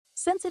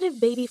Sensitive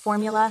baby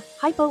formula,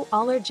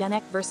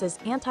 hypoallergenic versus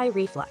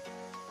anti-reflux.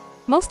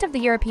 Most of the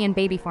European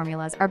baby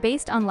formulas are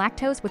based on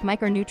lactose with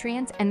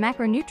micronutrients and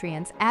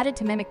macronutrients added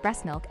to mimic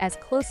breast milk as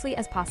closely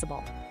as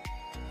possible.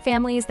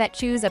 Families that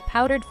choose a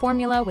powdered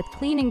formula with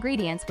clean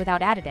ingredients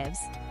without additives,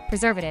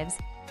 preservatives,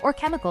 or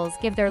chemicals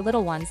give their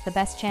little ones the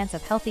best chance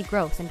of healthy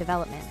growth and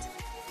development.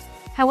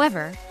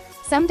 However,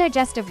 some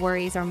digestive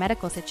worries or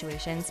medical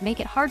situations make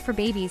it hard for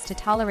babies to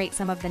tolerate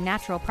some of the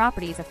natural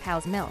properties of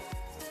cow's milk.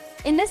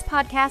 In this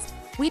podcast,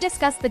 we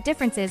discuss the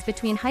differences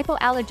between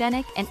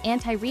hypoallergenic and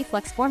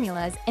anti-reflux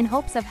formulas in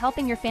hopes of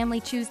helping your family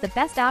choose the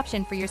best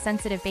option for your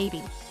sensitive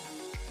baby.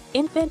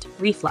 Infant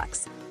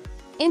reflux.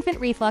 Infant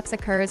reflux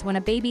occurs when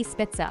a baby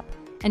spits up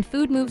and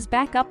food moves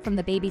back up from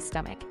the baby's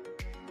stomach.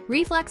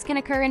 Reflux can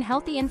occur in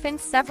healthy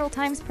infants several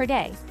times per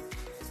day.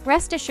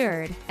 Rest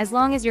assured, as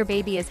long as your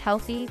baby is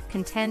healthy,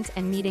 content,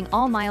 and meeting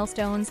all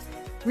milestones,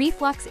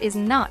 reflux is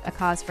not a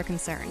cause for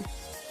concern.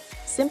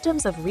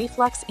 Symptoms of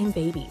reflux in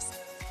babies.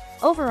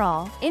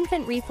 Overall,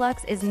 infant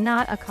reflux is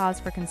not a cause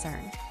for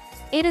concern.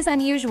 It is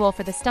unusual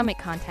for the stomach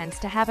contents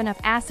to have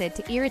enough acid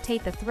to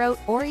irritate the throat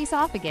or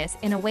esophagus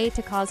in a way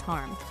to cause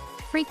harm.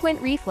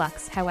 Frequent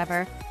reflux,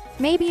 however,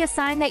 may be a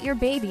sign that your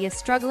baby is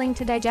struggling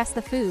to digest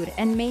the food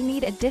and may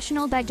need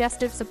additional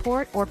digestive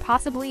support or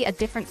possibly a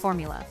different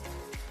formula.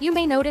 You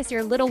may notice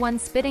your little one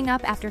spitting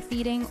up after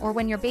feeding or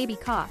when your baby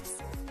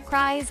coughs,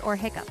 cries, or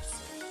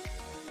hiccups.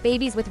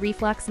 Babies with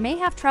reflux may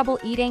have trouble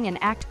eating and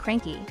act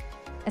cranky,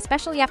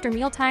 especially after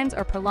mealtimes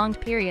or prolonged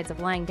periods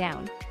of lying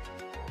down.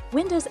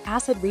 When does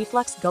acid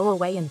reflux go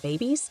away in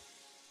babies?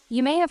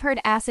 You may have heard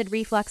acid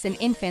reflux in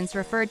infants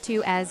referred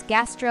to as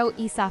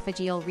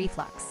gastroesophageal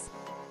reflux.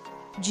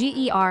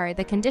 GER,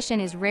 the condition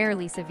is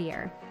rarely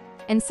severe,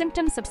 and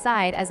symptoms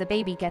subside as a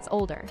baby gets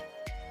older.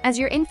 As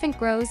your infant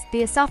grows,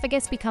 the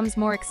esophagus becomes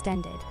more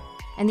extended,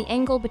 and the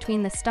angle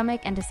between the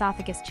stomach and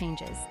esophagus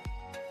changes.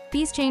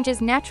 These changes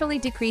naturally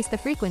decrease the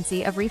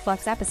frequency of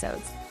reflux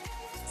episodes.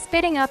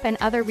 Spitting up and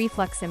other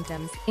reflux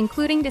symptoms,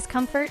 including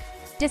discomfort,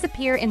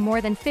 disappear in more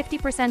than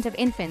 50% of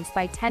infants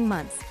by 10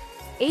 months,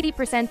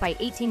 80% by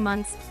 18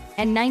 months,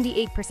 and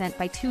 98%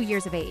 by 2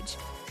 years of age.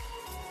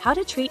 How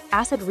to treat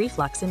acid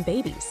reflux in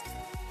babies.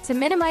 To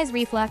minimize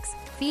reflux,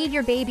 feed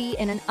your baby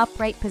in an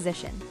upright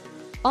position.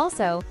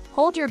 Also,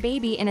 hold your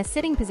baby in a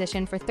sitting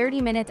position for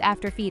 30 minutes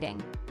after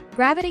feeding.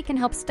 Gravity can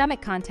help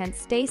stomach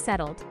contents stay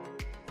settled.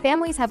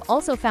 Families have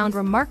also found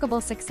remarkable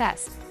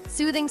success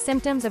soothing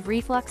symptoms of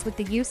reflux with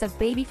the use of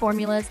baby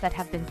formulas that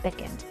have been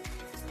thickened.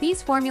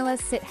 These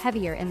formulas sit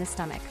heavier in the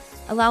stomach,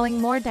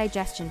 allowing more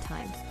digestion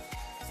time.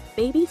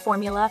 Baby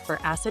formula for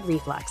acid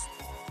reflux.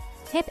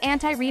 HIP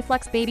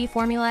Anti-Reflux Baby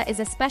Formula is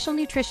a special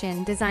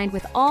nutrition designed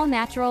with all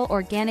natural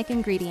organic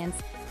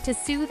ingredients to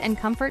soothe and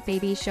comfort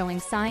babies showing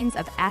signs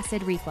of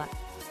acid reflux.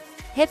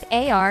 HIP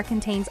AR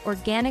contains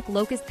organic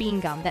locust bean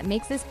gum that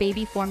makes this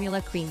baby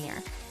formula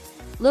creamier.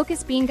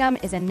 Locust bean gum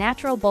is a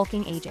natural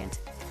bulking agent,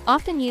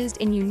 often used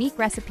in unique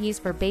recipes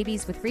for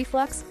babies with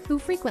reflux who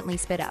frequently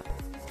spit up.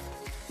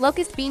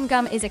 Locust bean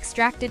gum is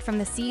extracted from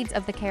the seeds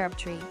of the carob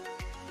tree.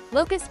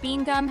 Locust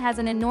bean gum has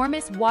an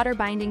enormous water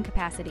binding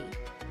capacity.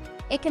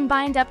 It can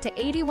bind up to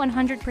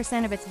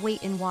 80–100% of its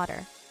weight in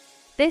water.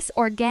 This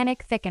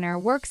organic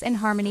thickener works in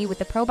harmony with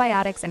the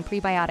probiotics and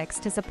prebiotics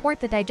to support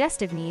the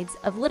digestive needs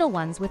of little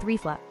ones with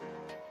reflux.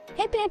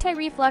 HIP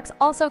Anti-Reflux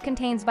also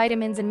contains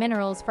vitamins and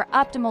minerals for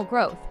optimal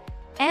growth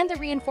and the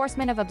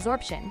reinforcement of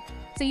absorption,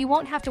 so you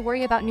won't have to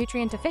worry about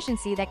nutrient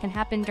deficiency that can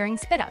happen during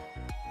spit-up.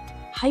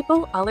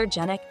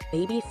 Hypoallergenic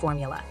baby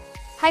formula.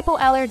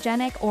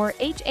 Hypoallergenic or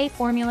HA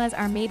formulas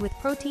are made with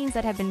proteins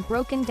that have been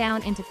broken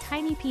down into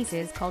tiny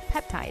pieces called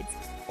peptides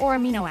or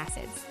amino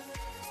acids.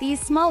 These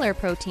smaller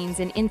proteins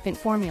in infant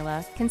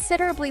formula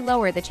considerably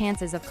lower the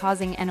chances of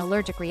causing an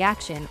allergic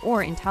reaction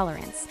or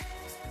intolerance.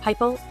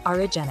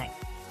 Hypoallergenic.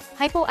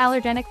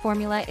 Hypoallergenic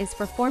formula is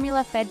for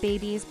formula-fed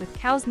babies with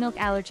cow's milk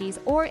allergies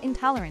or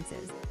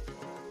intolerances.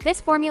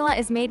 This formula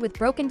is made with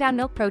broken-down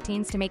milk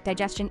proteins to make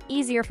digestion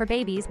easier for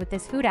babies with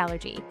this food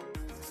allergy.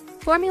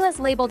 Formulas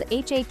labeled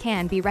HA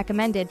can be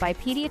recommended by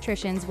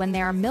pediatricians when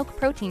there are milk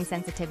protein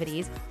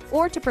sensitivities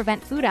or to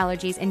prevent food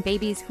allergies in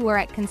babies who are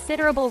at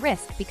considerable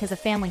risk because of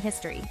family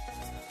history.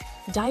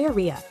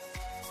 Diarrhea.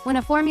 When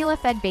a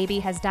formula-fed baby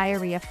has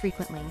diarrhea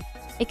frequently,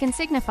 it can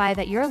signify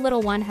that your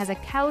little one has a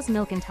cow's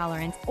milk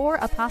intolerance or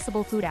a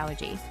possible food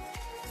allergy.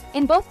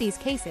 In both these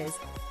cases,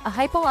 a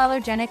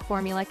hypoallergenic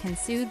formula can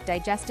soothe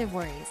digestive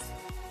worries.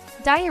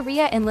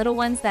 Diarrhea in little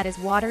ones that is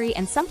watery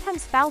and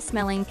sometimes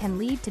foul-smelling can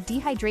lead to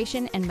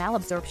dehydration and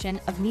malabsorption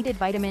of needed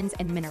vitamins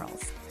and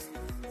minerals.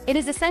 It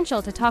is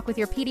essential to talk with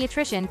your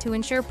pediatrician to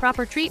ensure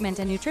proper treatment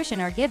and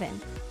nutrition are given.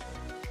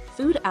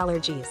 Food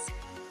allergies.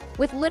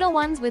 With little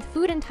ones with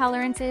food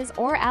intolerances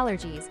or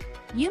allergies,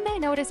 you may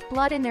notice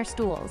blood in their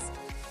stools.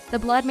 The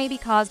blood may be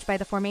caused by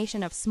the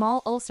formation of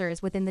small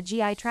ulcers within the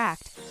GI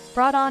tract,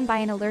 brought on by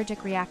an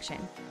allergic reaction.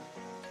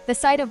 The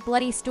sight of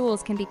bloody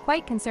stools can be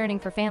quite concerning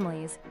for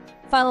families.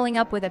 Following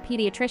up with a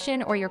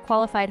pediatrician or your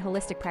qualified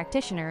holistic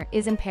practitioner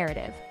is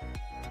imperative.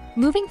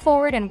 Moving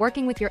forward and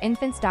working with your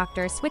infant's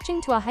doctor, switching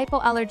to a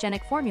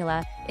hypoallergenic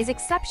formula is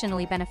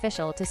exceptionally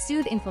beneficial to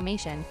soothe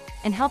inflammation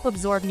and help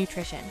absorb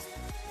nutrition.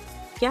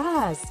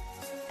 Gas.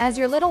 As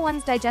your little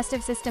one's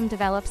digestive system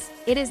develops,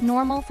 it is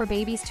normal for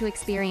babies to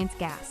experience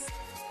gas.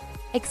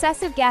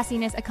 Excessive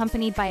gassiness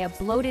accompanied by a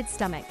bloated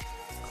stomach,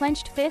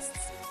 clenched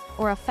fists,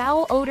 or a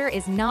foul odor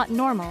is not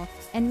normal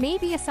and may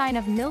be a sign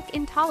of milk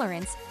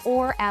intolerance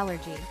or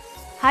allergy.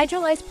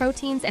 Hydrolyzed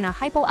proteins in a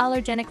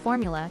hypoallergenic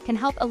formula can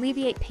help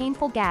alleviate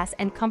painful gas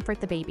and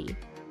comfort the baby.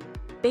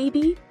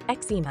 Baby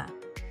eczema.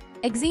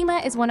 Eczema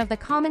is one of the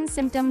common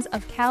symptoms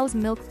of cow's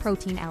milk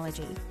protein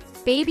allergy.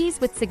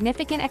 Babies with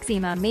significant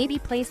eczema may be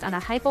placed on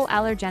a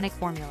hypoallergenic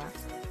formula.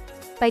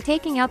 By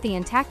taking out the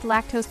intact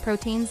lactose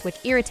proteins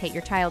which irritate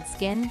your child's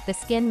skin, the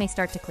skin may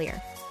start to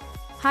clear.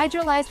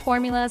 Hydrolyzed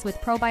formulas with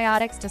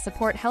probiotics to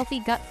support healthy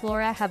gut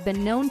flora have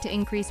been known to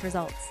increase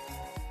results.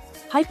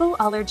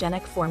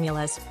 Hypoallergenic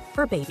formulas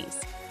for babies.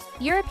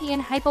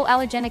 European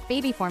hypoallergenic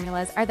baby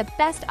formulas are the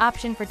best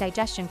option for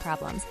digestion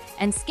problems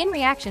and skin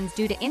reactions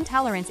due to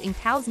intolerance in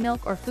cow's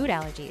milk or food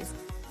allergies.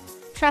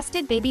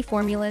 Trusted baby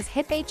formulas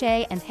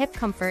HipHA and Hip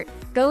Comfort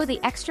go the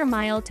extra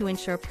mile to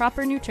ensure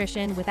proper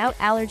nutrition without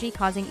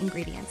allergy-causing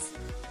ingredients.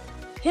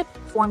 Hip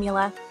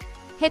formula.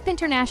 Hip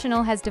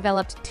International has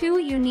developed 2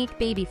 unique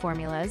baby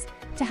formulas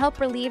to help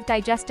relieve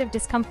digestive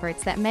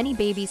discomforts that many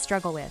babies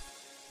struggle with.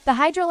 The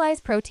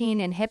hydrolyzed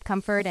protein in Hip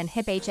Comfort and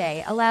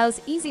HipHA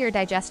allows easier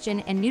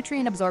digestion and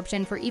nutrient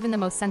absorption for even the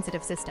most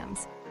sensitive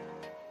systems.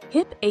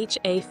 Hip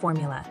HA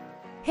formula.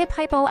 Hip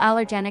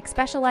hypoallergenic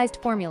specialized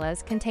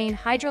formulas contain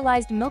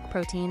hydrolyzed milk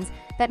proteins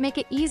that make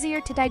it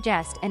easier to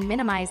digest and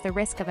minimize the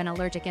risk of an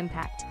allergic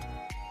impact.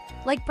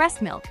 Like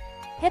breast milk,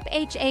 Hip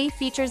HA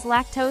features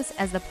lactose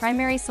as the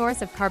primary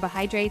source of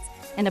carbohydrates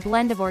and a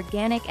blend of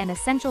organic and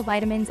essential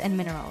vitamins and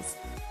minerals.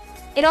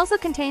 It also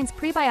contains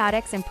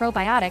prebiotics and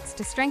probiotics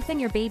to strengthen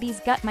your baby's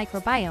gut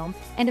microbiome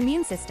and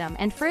immune system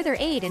and further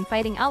aid in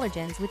fighting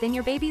allergens within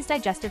your baby's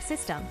digestive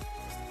system.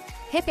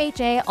 Hip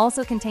HA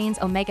also contains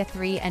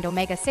omega-3 and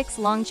omega-6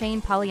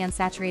 long-chain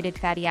polyunsaturated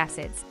fatty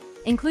acids,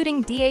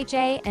 including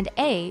DHA and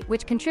A,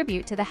 which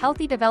contribute to the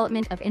healthy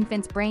development of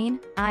infants' brain,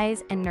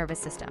 eyes, and nervous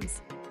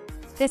systems.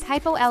 This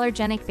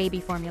hypoallergenic baby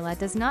formula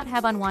does not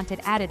have unwanted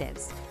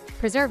additives,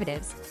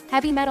 preservatives,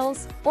 heavy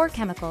metals, or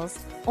chemicals,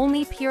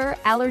 only pure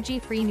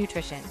allergy-free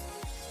nutrition.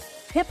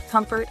 Hip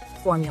Comfort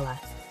formula.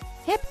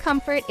 Hip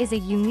Comfort is a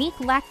unique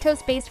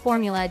lactose-based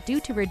formula due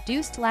to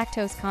reduced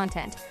lactose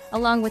content,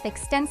 along with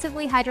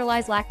extensively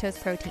hydrolyzed lactose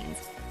proteins,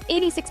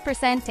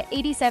 86% to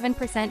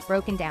 87%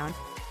 broken down.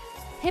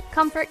 Hip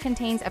Comfort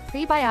contains a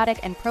prebiotic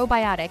and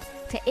probiotic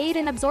to aid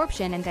in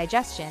absorption and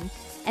digestion,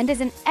 and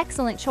is an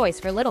excellent choice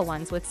for little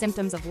ones with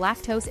symptoms of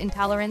lactose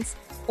intolerance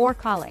or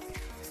colic.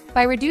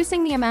 By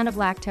reducing the amount of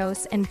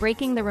lactose and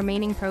breaking the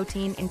remaining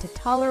protein into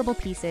tolerable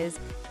pieces,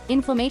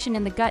 inflammation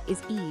in the gut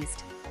is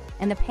eased,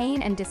 and the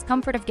pain and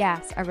discomfort of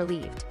gas are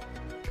relieved.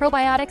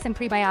 Probiotics and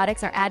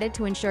prebiotics are added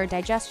to ensure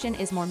digestion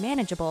is more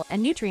manageable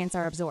and nutrients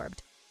are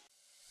absorbed.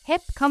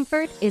 Hip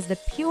Comfort is the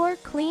pure,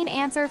 clean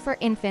answer for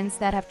infants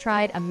that have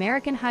tried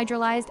American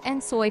hydrolyzed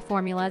and soy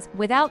formulas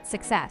without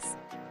success.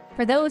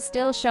 For those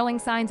still showing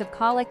signs of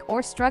colic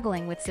or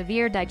struggling with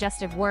severe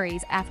digestive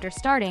worries after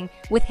starting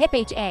with Hip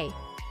HA.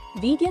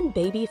 Vegan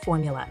baby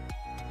formula.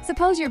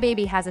 Suppose your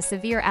baby has a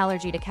severe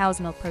allergy to cow's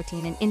milk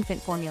protein in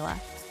infant formula.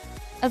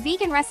 A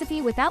vegan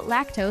recipe without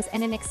lactose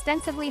and an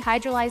extensively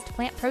hydrolyzed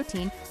plant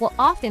protein will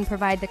often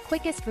provide the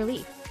quickest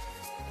relief.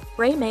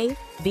 Creme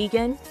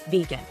vegan.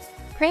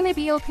 Creme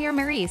Bio Pure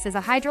Maurice is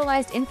a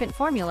hydrolyzed infant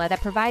formula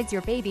that provides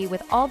your baby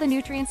with all the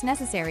nutrients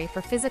necessary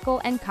for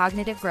physical and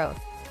cognitive growth.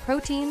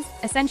 Proteins,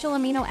 essential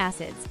amino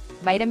acids,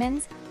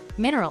 vitamins,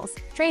 minerals,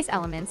 trace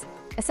elements,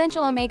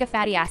 essential omega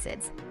fatty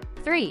acids,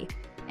 3,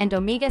 and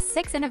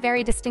omega-6 in a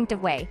very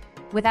distinctive way,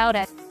 without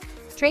a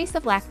trace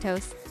of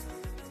lactose.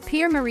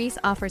 Pure Maurice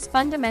offers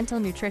fundamental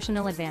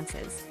nutritional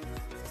advances.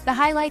 The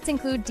highlights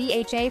include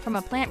DHA from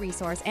a plant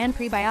resource and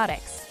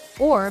prebiotics,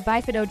 or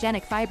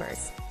bifidogenic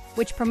fibers,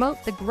 which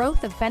promote the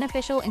growth of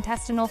beneficial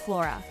intestinal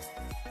flora.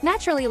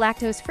 Naturally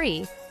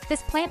lactose-free,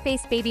 this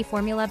plant-based baby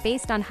formula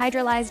based on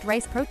hydrolyzed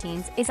rice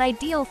proteins is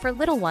ideal for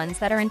little ones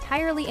that are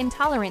entirely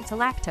intolerant to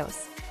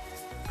lactose.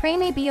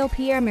 Creme Bio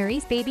Pure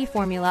Maurice baby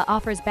formula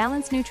offers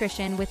balanced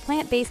nutrition with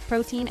plant-based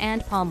protein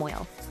and palm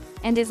oil,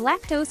 and is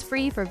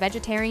lactose-free for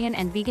vegetarian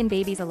and vegan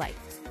babies alike.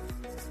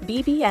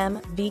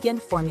 BBM vegan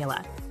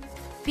formula.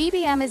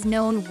 BBM is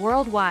known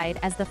worldwide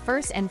as the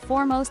first and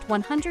foremost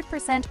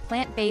 100%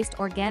 plant-based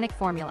organic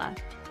formula.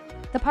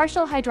 The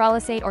partial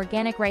hydrolysate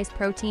organic rice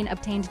protein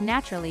obtained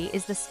naturally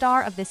is the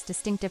star of this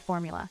distinctive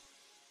formula.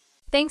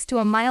 Thanks to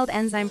a mild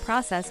enzyme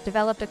process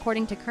developed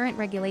according to current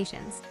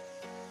regulations,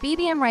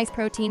 BBM rice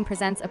protein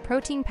presents a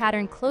protein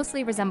pattern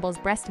closely resembles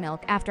breast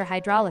milk after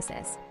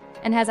hydrolysis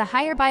and has a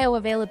higher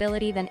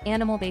bioavailability than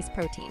animal-based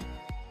protein.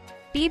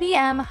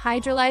 BBM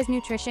hydrolyzed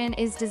nutrition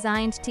is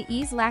designed to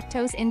ease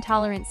lactose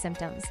intolerance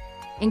symptoms,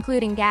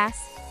 including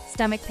gas,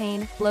 stomach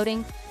pain,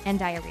 bloating, and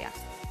diarrhea.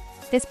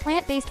 This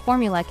plant-based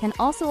formula can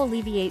also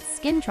alleviate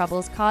skin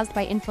troubles caused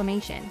by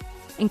inflammation,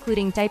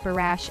 including diaper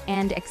rash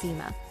and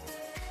eczema.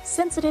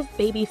 Sensitive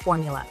baby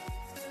formula.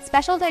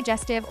 Special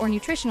digestive or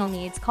nutritional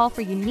needs call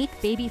for unique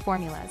baby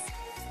formulas.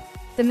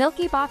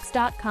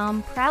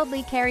 TheMilkyBox.com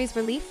proudly carries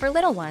relief for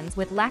little ones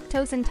with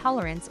lactose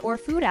intolerance or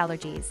food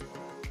allergies.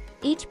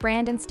 Each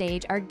brand and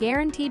stage are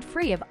guaranteed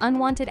free of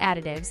unwanted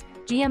additives,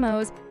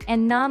 GMOs,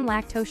 and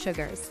non-lactose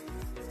sugars.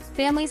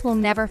 Families will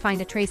never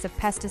find a trace of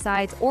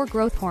pesticides or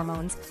growth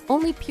hormones,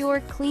 only pure,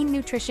 clean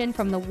nutrition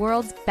from the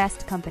world's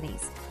best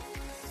companies.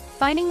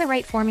 Finding the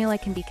right formula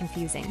can be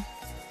confusing,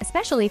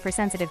 especially for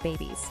sensitive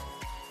babies.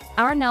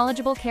 Our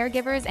knowledgeable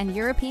caregivers and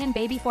European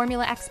baby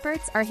formula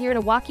experts are here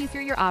to walk you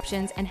through your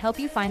options and help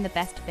you find the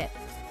best fit.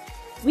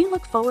 We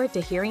look forward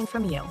to hearing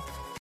from you.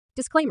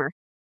 Disclaimer.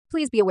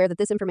 Please be aware that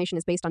this information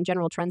is based on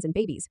general trends in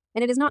babies,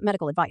 and it is not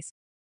medical advice.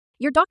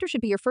 Your doctor should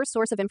be your first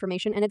source of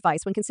information and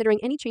advice when considering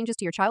any changes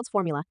to your child's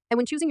formula and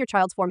when choosing your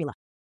child's formula.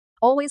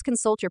 Always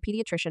consult your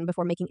pediatrician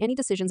before making any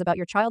decisions about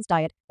your child's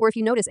diet or if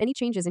you notice any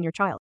changes in your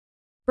child.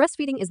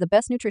 Breastfeeding is the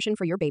best nutrition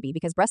for your baby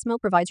because breast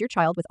milk provides your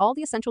child with all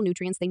the essential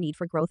nutrients they need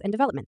for growth and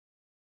development.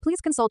 Please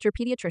consult your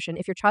pediatrician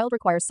if your child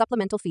requires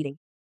supplemental feeding.